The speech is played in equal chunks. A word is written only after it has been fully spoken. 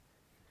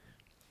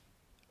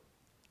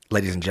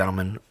Ladies and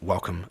gentlemen,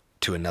 welcome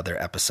to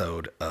another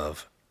episode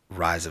of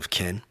Rise of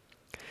Kin.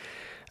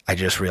 I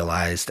just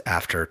realized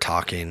after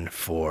talking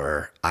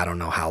for I don't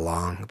know how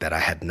long that I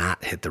had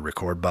not hit the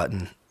record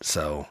button.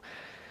 So,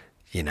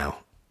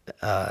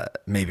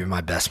 maybe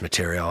my best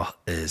material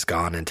is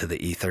gone into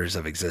the ethers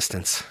of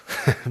existence,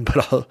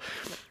 but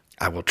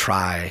I will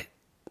try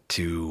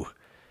to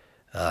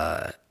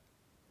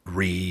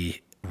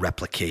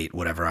replicate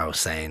whatever I was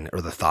saying or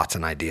the thoughts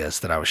and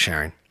ideas that I was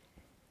sharing.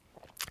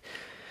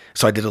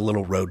 So I did a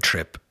little road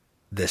trip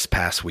this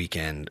past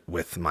weekend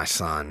with my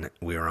son.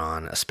 We were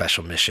on a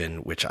special mission,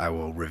 which I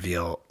will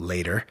reveal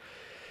later.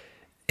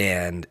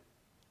 And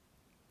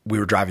we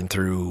were driving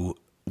through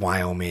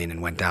Wyoming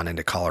and went down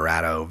into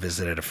Colorado,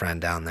 visited a friend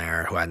down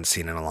there who I hadn't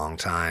seen in a long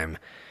time.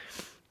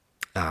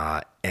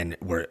 And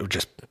we're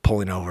just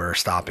pulling over,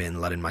 stopping,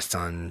 letting my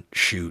son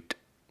shoot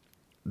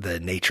the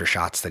nature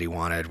shots that he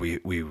wanted.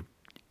 We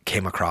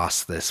came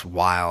across this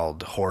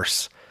wild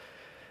horse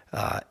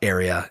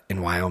area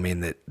in Wyoming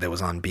that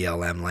was on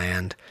BLM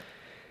land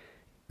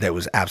that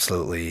was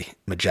absolutely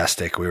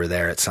majestic. We were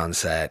there at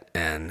sunset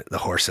and the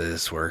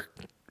horses were,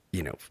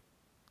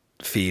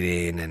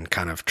 feeding and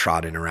kind of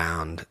trotting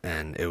around,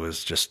 and it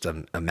was just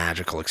a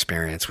magical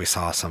experience. We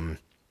saw some,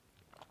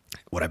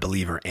 what I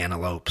believe are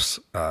antelopes.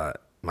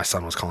 My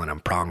son was calling them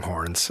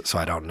pronghorns, so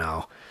I don't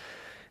know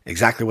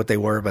exactly what they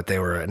were, but they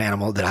were an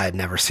animal that I had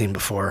never seen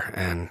before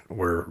and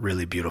were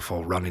really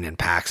beautiful, running in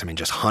packs. I mean,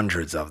 just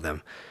hundreds of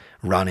them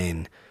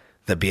running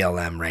the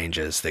BLM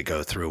ranges that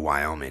go through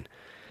Wyoming.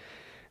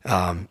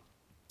 And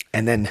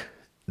then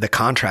the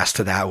contrast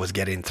to that was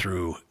getting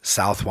through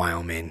South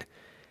Wyoming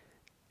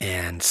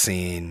and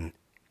seeing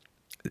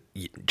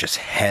just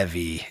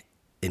heavy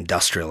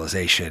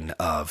industrialization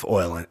of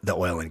the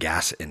oil and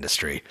gas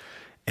industry.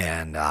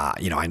 And,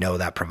 I know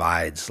that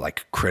provides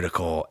like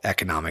critical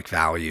economic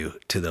value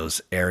to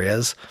those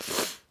areas.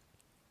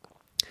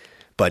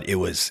 But it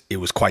was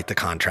quite the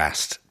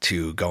contrast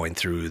to going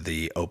through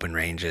the open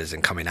ranges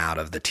and coming out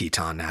of the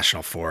Teton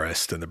National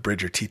Forest and the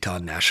Bridger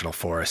Teton National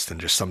Forest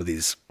and just some of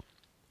these,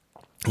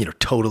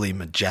 totally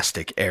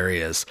majestic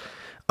areas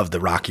of the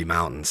Rocky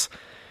Mountains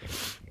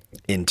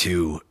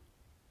into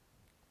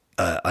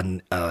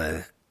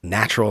a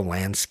natural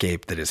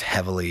landscape that is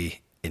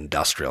heavily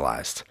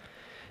industrialized.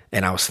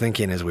 And I was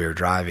thinking as we were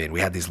driving, we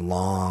had these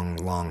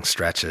long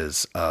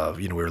stretches of,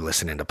 we were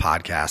listening to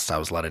podcasts. I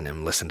was letting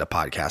him listen to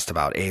podcasts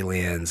about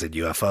aliens and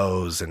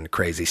UFOs and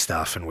crazy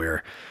stuff. And we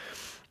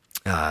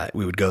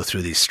would go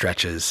through these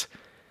stretches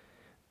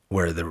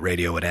where the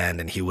radio would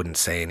end and he wouldn't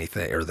say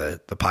anything, or the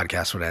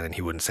podcast would end and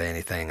he wouldn't say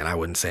anything and I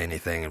wouldn't say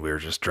anything. And we were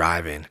just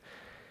driving.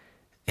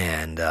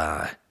 And,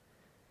 I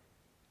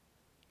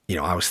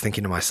was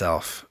thinking to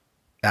myself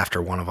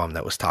after one of them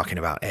that was talking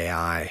about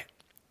AI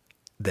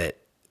that,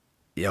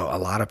 a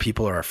lot of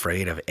people are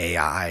afraid of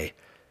AI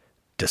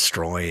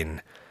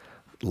destroying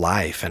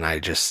life. And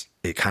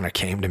it kind of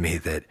came to me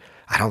that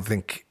I don't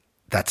think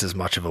that's as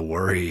much of a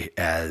worry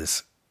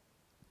as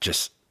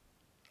just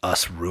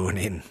us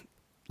ruining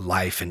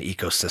life and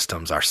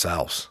ecosystems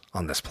ourselves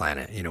on this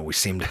planet.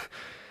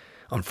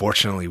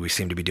 Unfortunately, we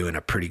seem to be doing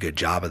a pretty good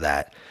job of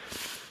that.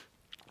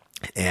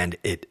 And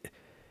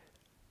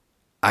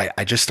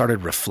I just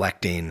started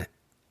reflecting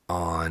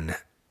on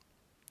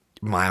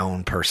my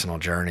own personal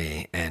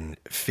journey and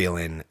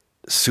feeling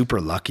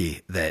super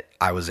lucky that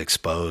I was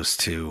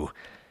exposed to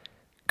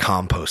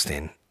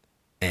composting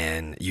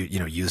and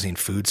using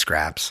food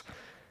scraps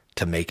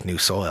to make new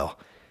soil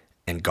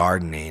and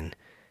gardening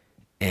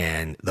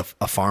and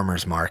a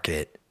farmer's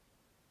market,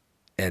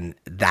 and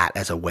that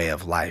as a way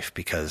of life,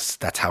 because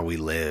that's how we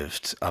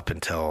lived up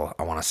until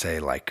I want to say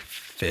like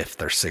 5th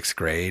or 6th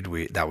grade.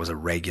 That was a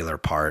regular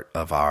part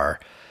of our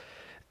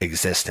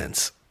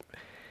existence.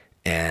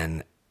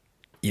 And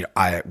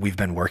we've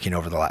been working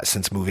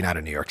since moving out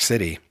of New York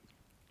City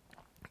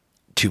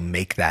to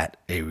make that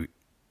a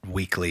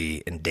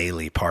weekly and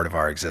daily part of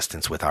our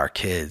existence with our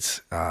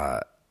kids,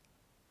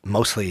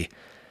 mostly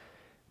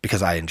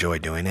because I enjoy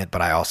doing it,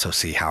 but I also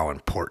see how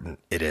important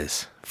it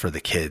is for the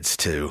kids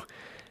to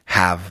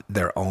have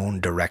their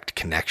own direct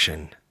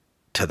connection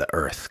to the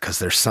earth. Because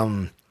there's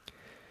some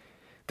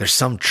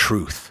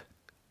truth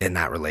in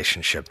that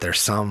relationship. There's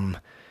some,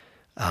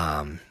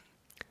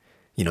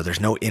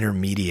 there's no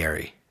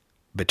intermediary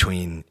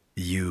between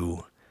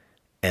you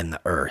and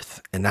the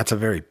earth. And that's a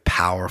very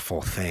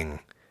powerful thing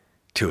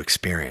to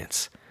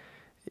experience.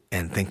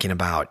 And thinking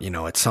about,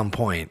 at some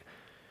point,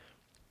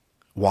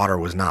 water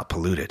was not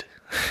polluted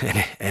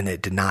and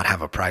it did not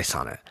have a price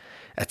on it.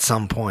 At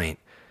some point,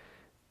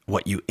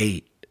 what you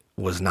ate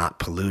was not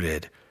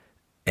polluted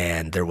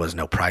and there was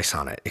no price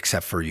on it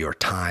except for your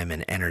time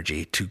and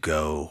energy to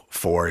go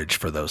forage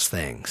for those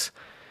things.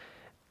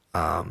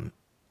 And,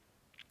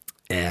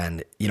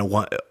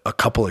 a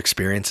couple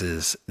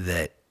experiences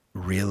that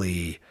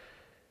really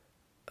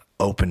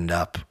opened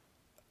up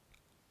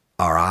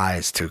our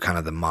eyes to kind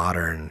of the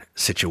modern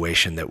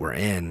situation that we're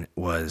in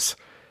was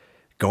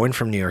going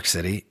from New York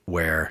City,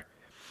 where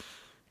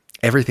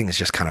everything is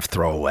just kind of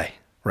throwaway.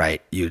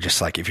 right? You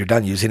just like, if you're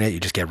done using it, you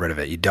just get rid of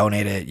it. You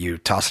donate it, you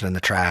toss it in the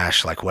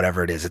trash, like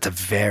whatever it is. It's a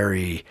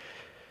very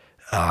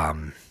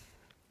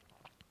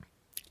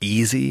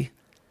easy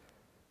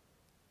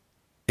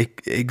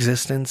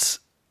existence,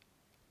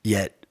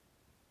 yet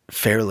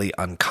fairly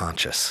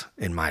unconscious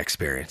in my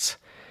experience.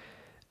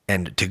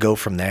 And to go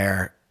from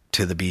there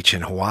to the beach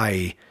in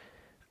Hawaii,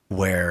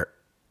 where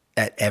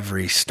at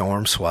every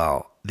storm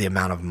swell, the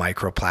amount of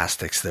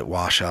microplastics that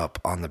wash up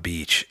on the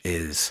beach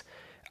is,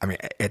 I mean,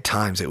 at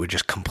times it would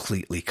just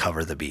completely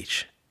cover the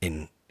beach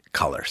in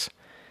colors.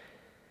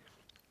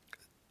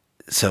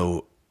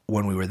 So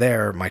when we were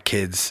there, my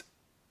kids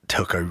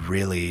took a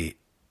really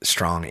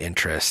strong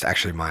interest.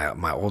 Actually,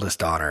 my oldest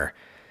daughter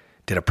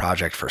did a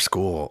project for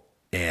school,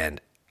 and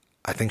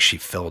I think she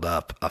filled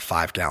up a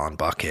 5-gallon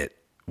bucket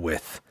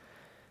with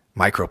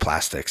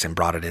microplastics and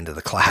brought it into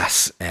the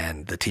class.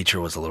 And the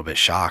teacher was a little bit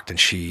shocked. And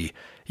she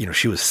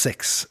was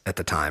 6 at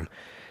the time.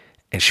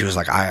 And she was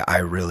like, I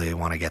really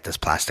want to get this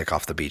plastic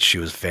off the beach. She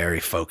was very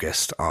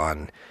focused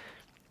on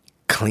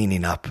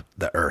cleaning up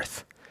the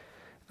earth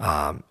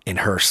in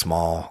her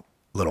small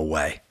little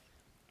way.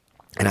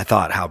 And I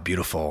thought how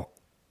beautiful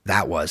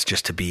that was,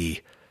 just to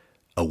be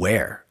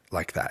aware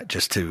like that,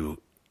 just to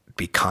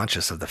be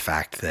conscious of the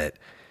fact that,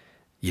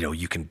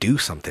 you can do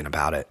something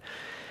about it.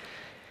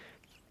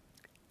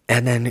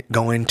 And then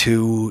going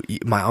to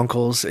my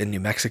uncle's in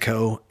New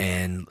Mexico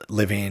and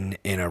living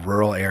in a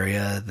rural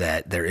area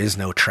that there is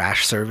no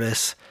trash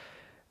service.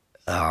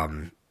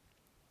 So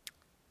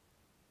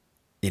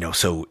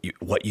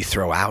what you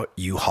throw out,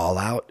 you haul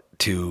out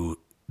to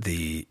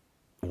the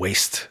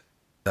waste.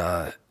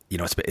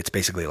 It's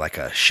basically like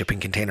a shipping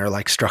container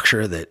like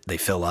structure that they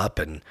fill up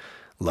and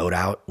load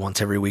out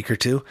once every week or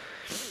two.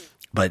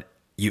 But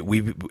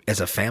we as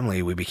a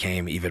family, we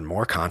became even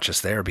more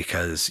conscious there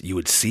because you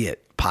would see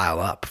it pile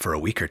up for a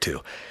week or two.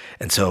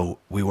 And so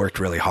we worked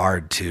really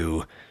hard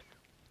to,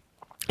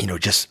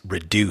 just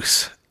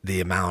reduce the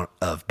amount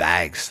of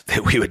bags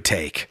that we would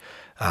take,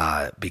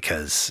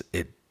 because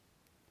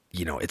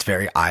it's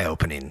very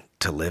eye-opening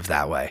to live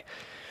that way.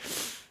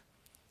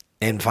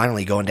 And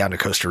finally going down to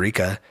Costa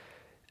Rica,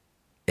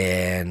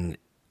 and,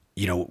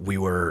 we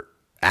were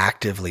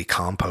actively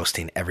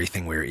composting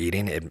everything we were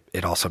eating.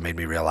 It also made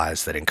me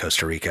realize that in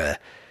Costa Rica,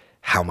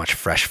 how much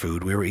fresh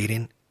food we were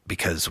eating,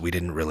 because we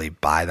didn't really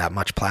buy that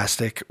much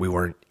plastic. We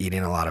weren't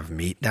eating a lot of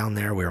meat down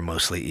there. We were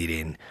mostly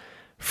eating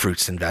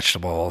fruits and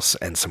vegetables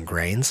and some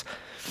grains.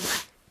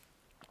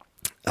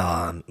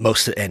 And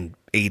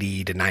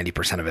 80 to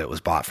 90% of it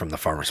was bought from the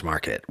farmer's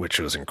market, which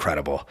was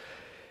incredible.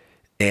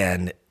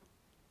 And,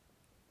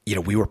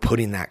 we were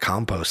putting that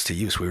compost to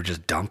use. We were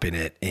just dumping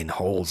it in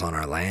holes on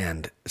our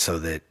land so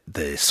that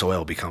the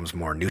soil becomes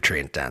more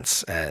nutrient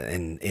dense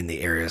in the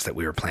areas that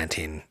we were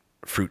planting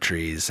fruit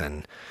trees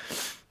and,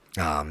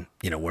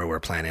 where we're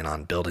planning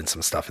on building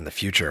some stuff in the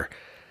future.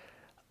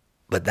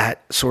 But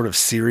that sort of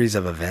series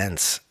of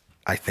events,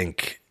 I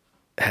think,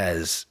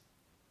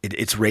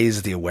 it's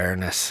raised the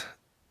awareness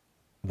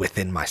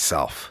within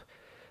myself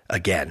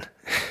again,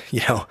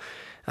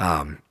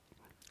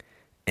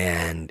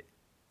 and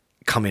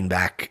coming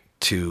back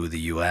to the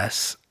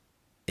US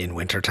in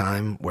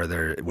wintertime where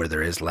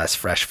there is less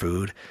fresh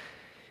food,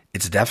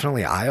 it's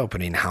definitely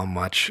eye-opening how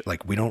much,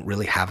 like, we don't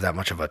really have that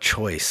much of a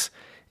choice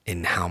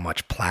in how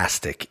much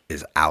plastic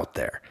is out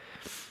there.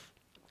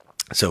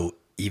 So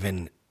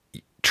even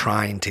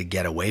trying to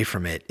get away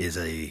from it is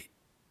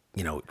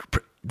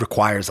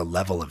requires a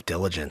level of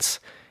diligence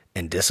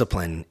and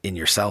discipline in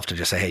yourself to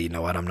just say, hey, you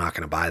know what? I'm not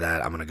going to buy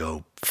that. I'm going to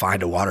go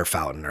find a water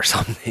fountain or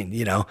something,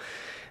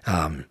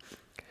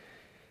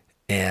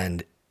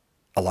 and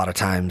a lot of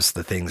times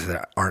the things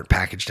that aren't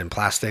packaged in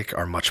plastic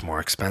are much more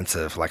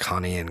expensive, like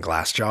honey in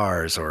glass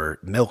jars or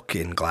milk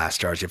in glass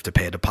jars you have to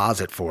pay a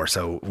deposit for.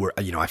 So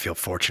I feel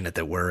fortunate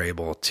that we're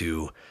able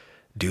to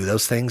do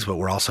those things, but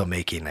we're also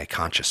making a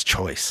conscious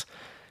choice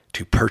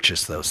to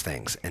purchase those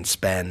things and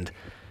spend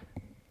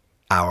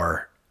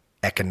our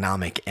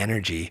economic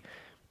energy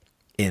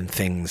in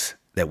things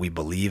that we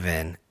believe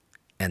in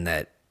and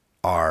that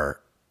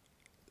are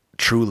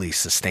truly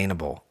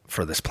sustainable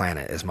for this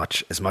planet as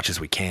much as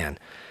we can.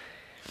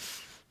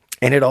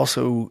 And it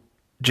also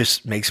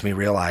just makes me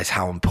realize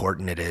how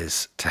important it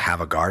is to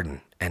have a garden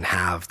and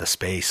have the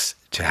space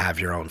to have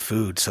your own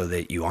food so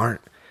that you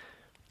aren't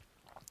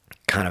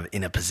kind of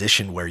in a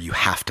position where you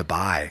have to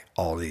buy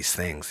all these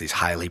things, these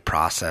highly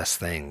processed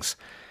things,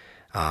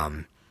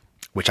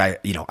 which I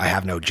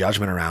have no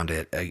judgment around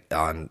it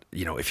on,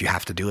 if you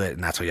have to do it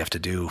and that's what you have to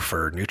do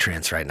for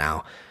nutrients right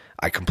now.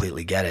 I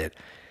completely get it.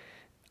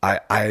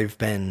 I've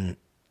been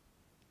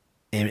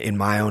in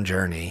my own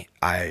journey,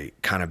 I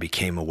kind of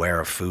became aware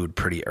of food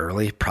pretty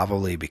early,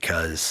 probably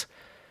because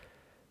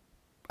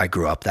I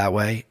grew up that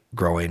way,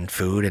 growing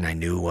food, and I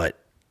knew what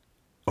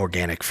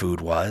organic food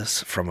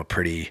was from a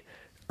pretty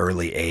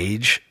early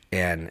age.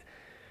 And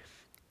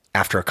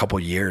after a couple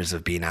years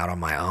of being out on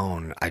my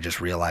own, I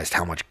just realized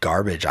how much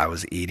garbage I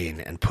was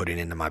eating and putting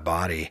into my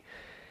body.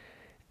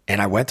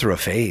 And I went through a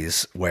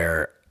phase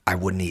where I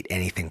wouldn't eat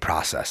anything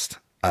processed.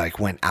 I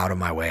went out of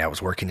my way. I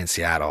was working in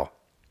Seattle,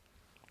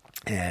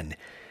 And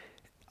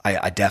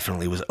I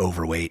definitely was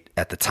overweight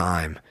at the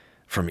time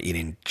from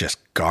eating just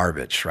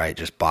garbage, right?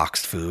 Just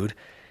boxed food.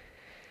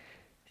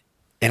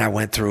 And I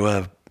went through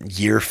a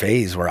year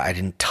phase where I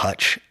didn't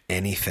touch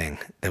anything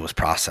that was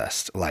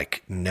processed,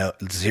 like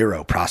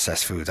zero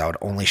processed foods. I would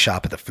only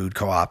shop at the food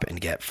co-op and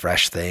get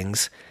fresh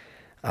things.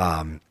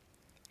 And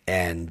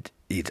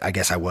I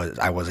guess I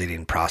was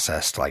eating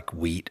processed like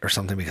wheat or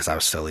something because I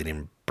was still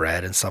eating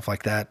bread and stuff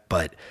like that.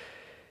 But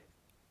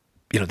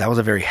that was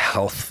a very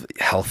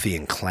healthy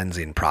and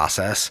cleansing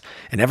process.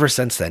 And ever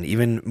since then,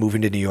 even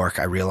moving to New York,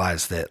 I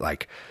realized that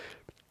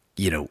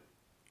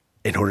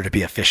in order to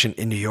be efficient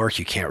in New York,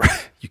 you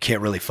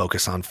can't really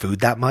focus on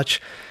food that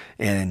much,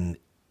 and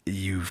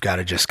you've got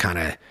to just kind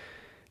of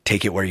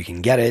take it where you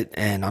can get it.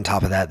 And on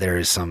top of that, there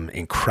is some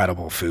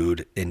incredible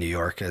food in New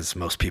York, as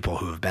most people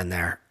who have been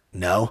there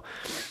know.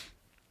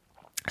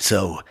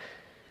 So,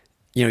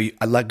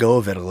 I let go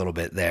of it a little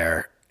bit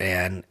there.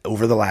 And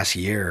over the last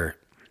year,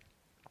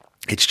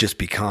 it's just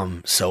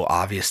become so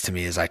obvious to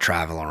me as I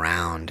travel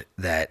around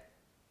that,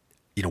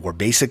 we're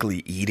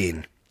basically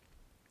eating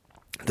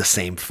the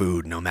same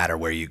food no matter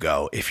where you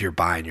go if you're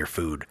buying your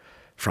food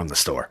from the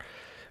store,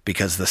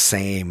 because the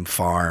same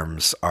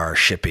farms are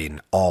shipping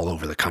all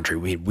over the country.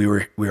 We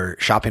were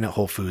shopping at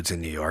Whole Foods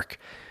in New York,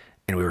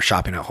 and we were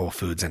shopping at Whole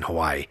Foods in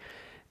Hawaii.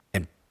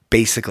 And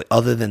basically,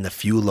 other than the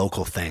few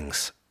local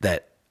things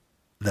that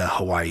the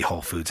Hawaii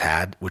Whole Foods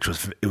had,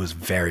 it was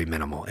very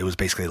minimal. It was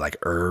basically like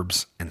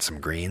herbs and some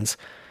greens.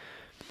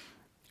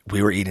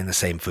 We were eating the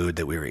same food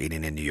that we were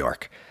eating in New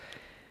York.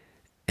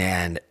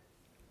 And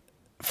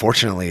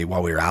fortunately,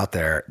 while we were out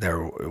there, there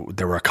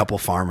were a couple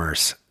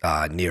farmers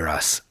near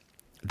us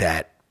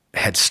that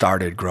had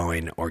started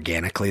growing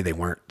organically. They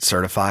weren't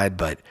certified,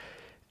 but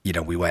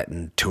we went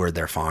and toured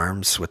their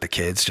farms with the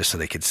kids just so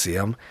they could see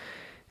them.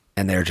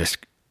 And they're just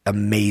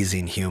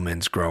amazing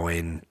humans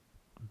growing,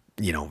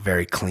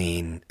 very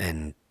clean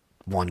and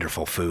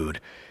wonderful food.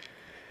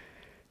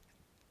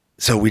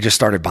 So we just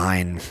started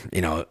buying,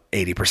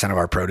 80% of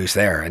our produce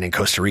there. And in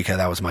Costa Rica,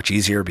 that was much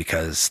easier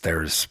because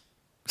there's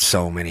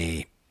so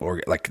many,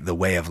 like the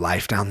way of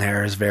life down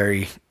there is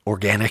very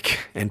organic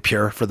and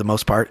pure for the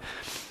most part,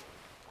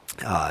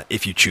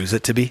 if you choose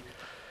it to be.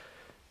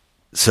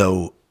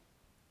 So,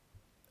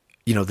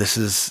 this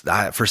is,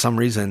 for some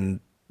reason,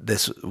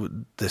 this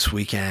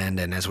weekend,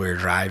 and as we were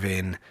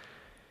driving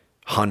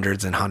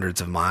hundreds and hundreds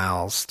of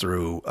miles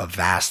through a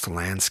vast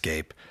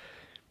landscape,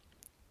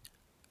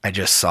 I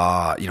just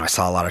saw, I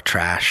saw a lot of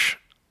trash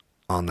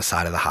on the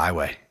side of the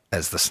highway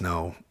as the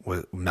snow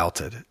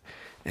melted.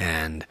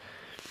 And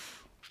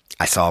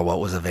I saw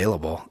what was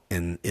available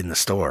in the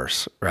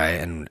stores, right?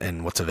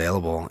 And what's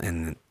available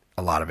in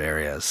a lot of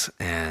areas.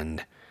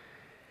 And,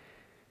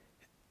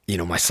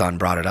 my son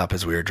brought it up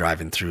as we were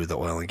driving through the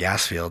oil and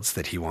gas fields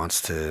that he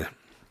wants to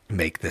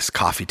make this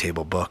coffee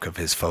table book of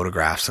his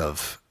photographs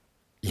of,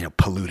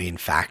 polluting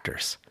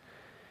factors.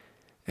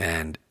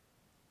 And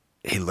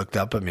he looked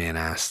up at me and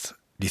asked,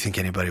 "Do you think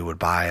anybody would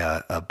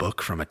buy a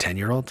book from a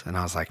 10-year-old?" And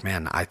I was like,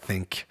 "Man, I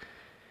think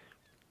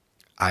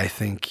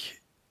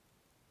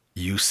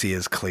you see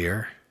as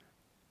clear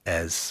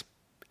as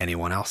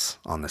anyone else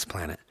on this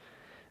planet,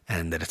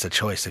 and that it's a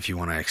choice if you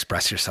want to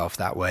express yourself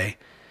that way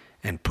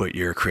and put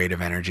your creative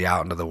energy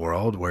out into the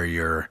world where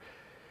you're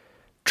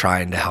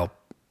trying to help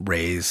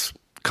raise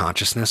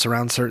consciousness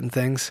around certain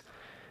things.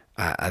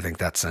 I think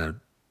that's a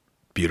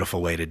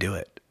beautiful way to do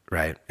it,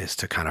 right? Is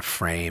to kind of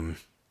frame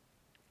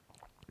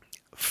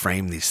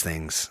these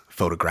things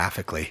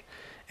photographically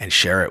and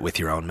share it with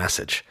your own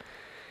message.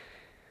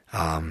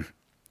 But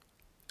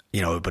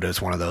it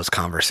was one of those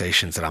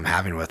conversations that I'm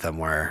having with him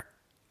where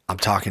I'm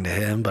talking to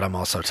him, but I'm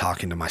also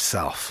talking to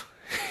myself.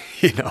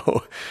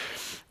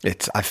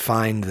 I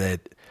find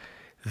that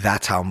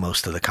that's how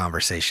most of the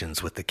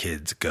conversations with the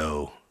kids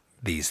go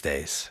these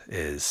days,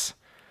 is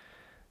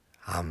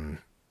I'm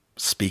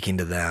speaking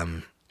to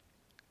them,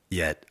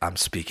 yet I'm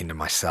speaking to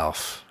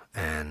myself.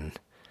 And,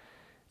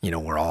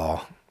 we're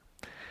all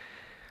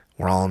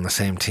on the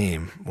same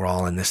team. We're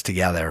all in this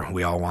together.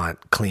 We all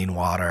want clean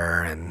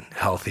water and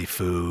healthy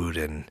food,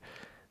 and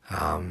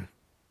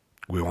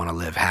we want to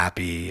live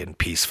happy and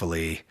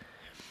peacefully,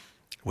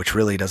 which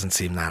really doesn't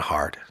seem that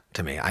hard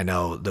to me. I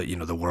know that,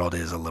 the world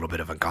is a little bit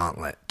of a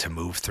gauntlet to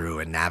move through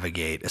and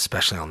navigate,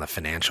 especially on the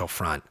financial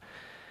front.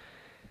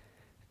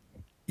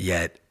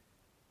 Yet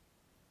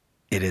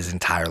it is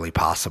entirely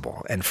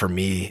possible. And for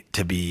me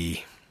to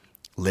be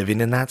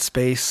living in that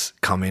space,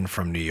 coming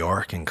from New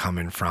York and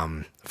coming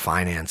from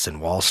finance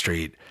and Wall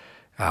Street,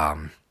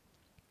 I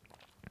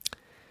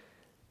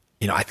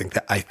think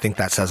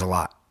that says a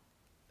lot.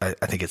 I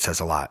think it says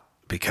a lot,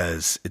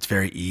 because it's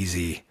very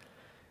easy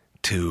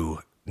to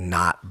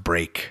not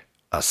break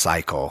a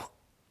cycle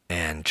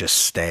and just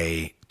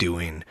stay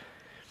doing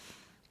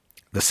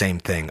the same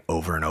thing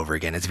over and over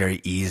again. It's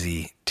very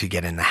easy to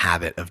get in the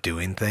habit of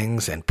doing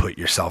things and put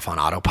yourself on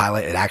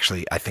autopilot. It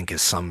actually, I think,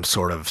 is some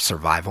sort of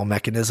survival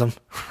mechanism,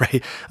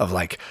 right? Of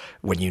like,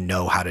 when you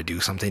know how to do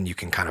something, you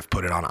can kind of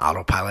put it on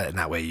autopilot, and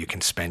that way you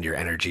can spend your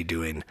energy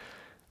doing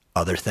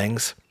other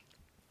things.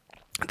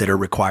 that are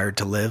required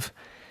to live.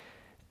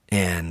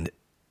 And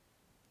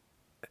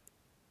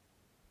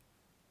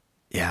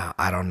yeah,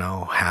 I don't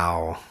know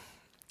how,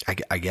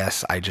 I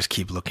guess I just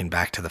keep looking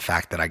back to the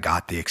fact that I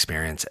got the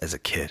experience as a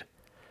kid.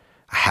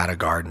 I had a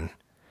garden.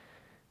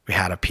 We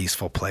had a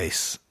peaceful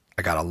place.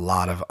 I got a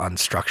lot of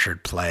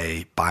unstructured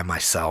play by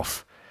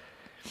myself.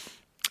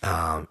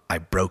 I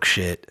broke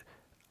shit.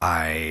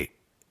 I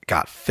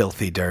got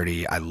filthy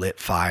dirty. I lit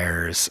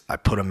fires. I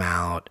put them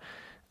out.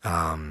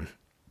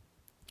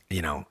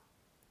 You know,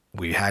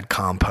 we had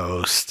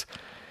compost.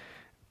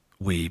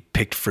 We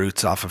picked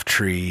fruits off of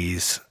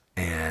trees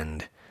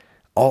and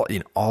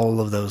all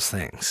of those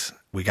things.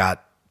 We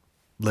got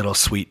little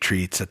sweet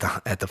treats at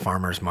the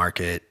farmer's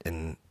market,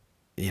 and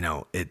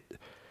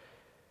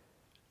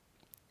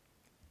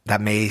that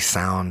may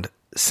sound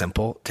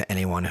simple to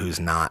anyone who's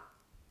not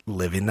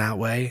living that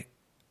way,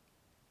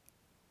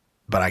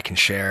 but I can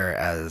share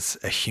as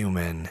a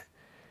human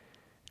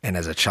and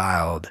as a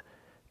child,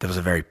 that was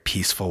a very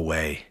peaceful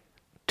way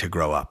to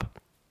grow up.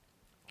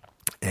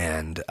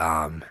 And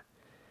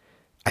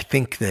I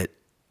think that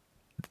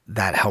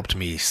helped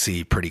me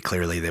see pretty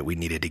clearly that we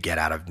needed to get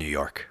out of New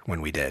York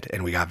when we did.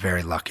 And we got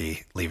very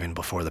lucky leaving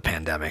before the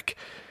pandemic.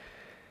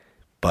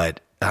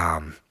 But,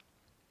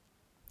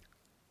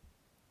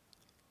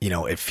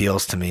 it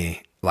feels to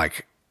me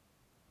like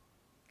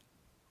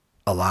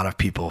a lot of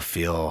people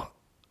feel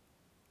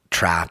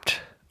trapped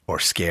or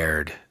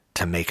scared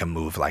to make a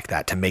move like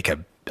that, to make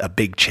a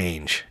big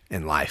change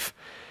in life.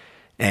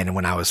 And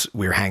when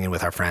we were hanging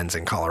with our friends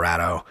in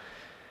Colorado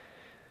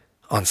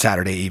on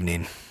Saturday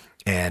evening,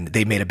 and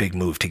they made a big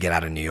move to get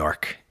out of New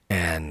York.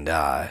 And,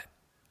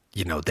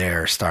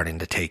 they're starting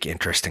to take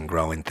interest in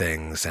growing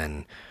things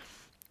and,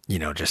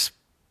 just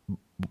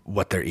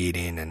what they're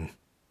eating and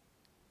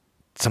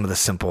some of the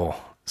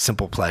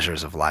simple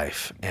pleasures of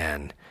life.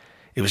 And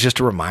it was just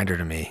a reminder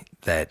to me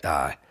that,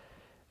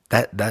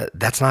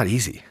 that's not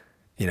easy.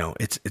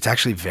 It's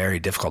actually very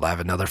difficult. I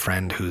have another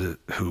friend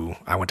who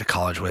I went to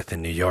college with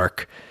in New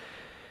York,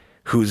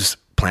 who's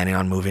planning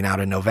on moving out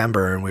in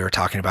November, and we were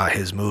talking about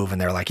his move, and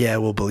they're like, yeah,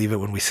 we'll believe it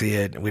when we see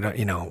it. We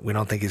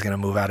don't think he's going to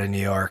move out of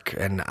New York.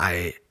 And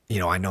I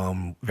know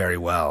him very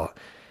well,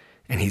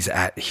 and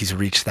he's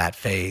reached that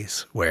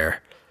phase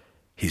where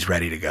he's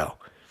ready to go.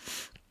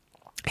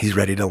 He's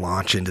ready to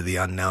launch into the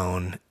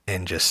unknown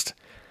and just,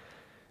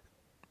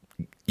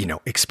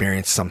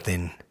 experience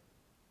something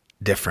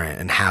different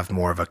and have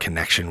more of a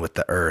connection with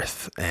the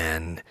earth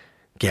and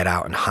get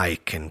out and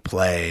hike and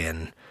play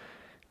and,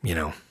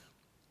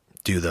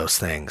 do those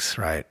things,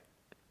 right?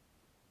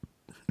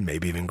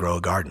 Maybe even grow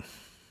a garden.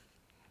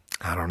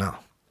 I don't know.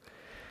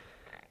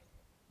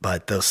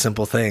 But those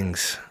simple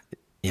things,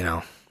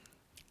 I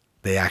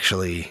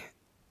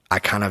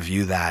kind of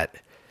view that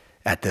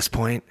at this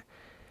point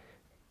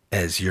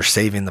as you're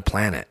saving the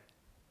planet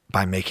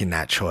by making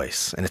that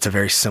choice. And it's a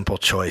very simple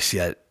choice,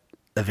 yet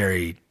a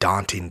very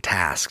daunting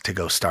task to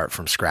go start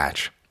from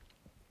scratch.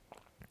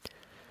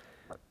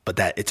 But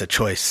that it's a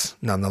choice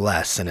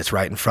nonetheless, and it's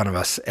right in front of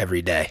us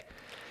every day.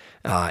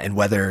 And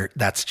whether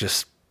that's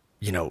just,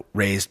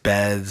 raised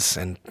beds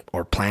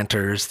or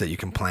planters that you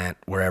can plant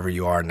wherever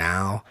you are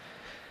now,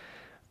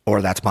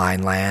 or that's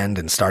buying land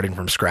and starting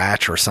from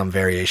scratch, or some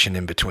variation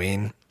in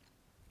between,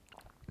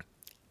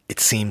 it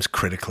seems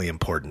critically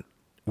important.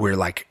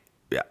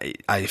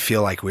 I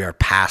feel like we are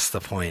past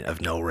the point of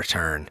no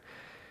return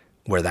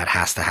where that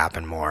has to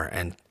happen more.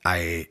 And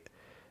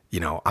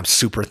I'm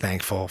super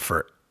thankful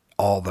for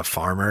all the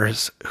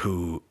farmers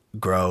who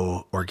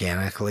grow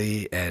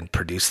organically and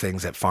produce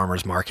things at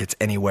farmers markets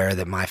anywhere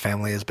that my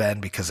family has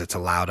been, because it's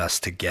allowed us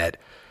to get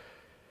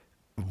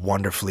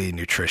wonderfully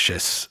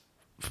nutritious,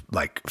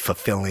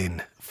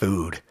 fulfilling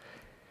food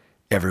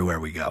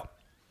everywhere we go.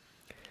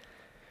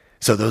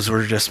 So those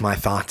were just my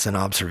thoughts and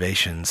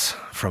observations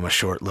from a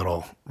short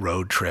little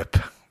road trip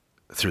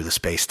through the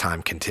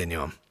space-time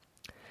continuum.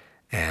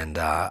 And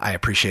I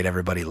appreciate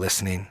everybody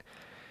listening.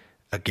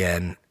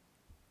 Again,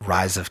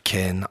 Rise of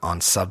Kin on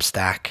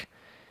Substack.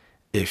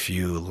 If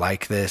you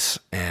like this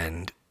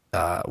and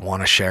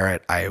want to share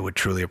it, I would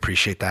truly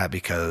appreciate that,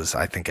 because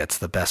I think it's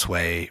the best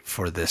way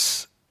for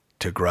this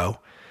to grow.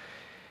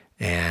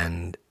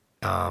 And,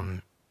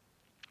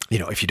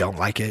 if you don't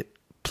like it,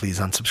 please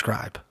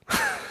unsubscribe.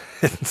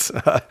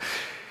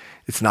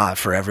 It's not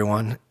for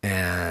everyone.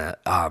 And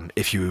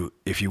if you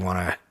want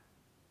to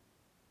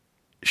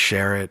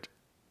share it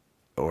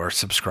or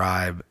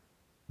subscribe,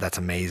 that's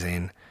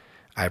amazing.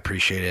 I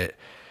appreciate it.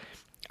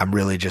 I'm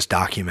really just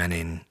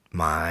documenting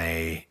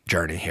my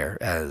journey here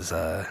as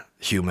a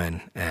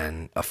human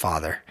and a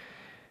father.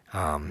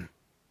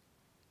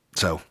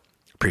 So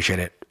appreciate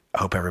it. I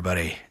hope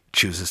everybody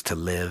chooses to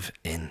live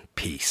in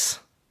peace.